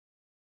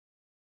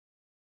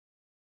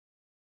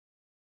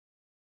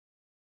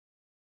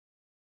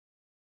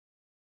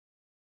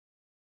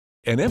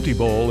An empty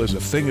bowl is a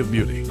thing of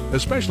beauty,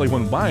 especially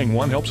when buying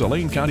one helps a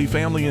Lane County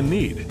family in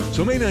need.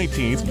 So May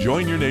 19th,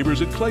 join your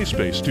neighbors at Clay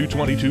Space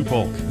 222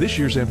 Polk. This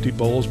year's Empty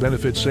Bowls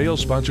benefit sale,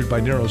 sponsored by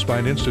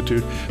Neurospine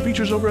Institute,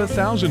 features over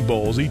 1,000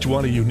 bowls, each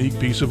one a unique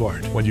piece of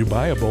art. When you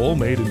buy a bowl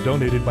made and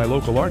donated by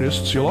local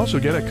artists, you'll also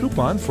get a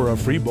coupon for a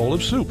free bowl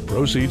of soup.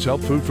 Proceeds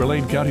help Food for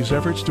Lane County's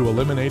efforts to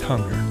eliminate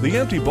hunger. The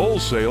Empty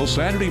Bowls sale,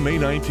 Saturday, May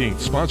 19th,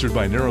 sponsored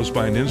by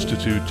Neurospine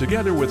Institute,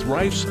 together with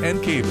Rife's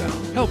and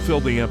KBell. Help fill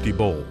the empty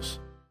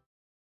bowls.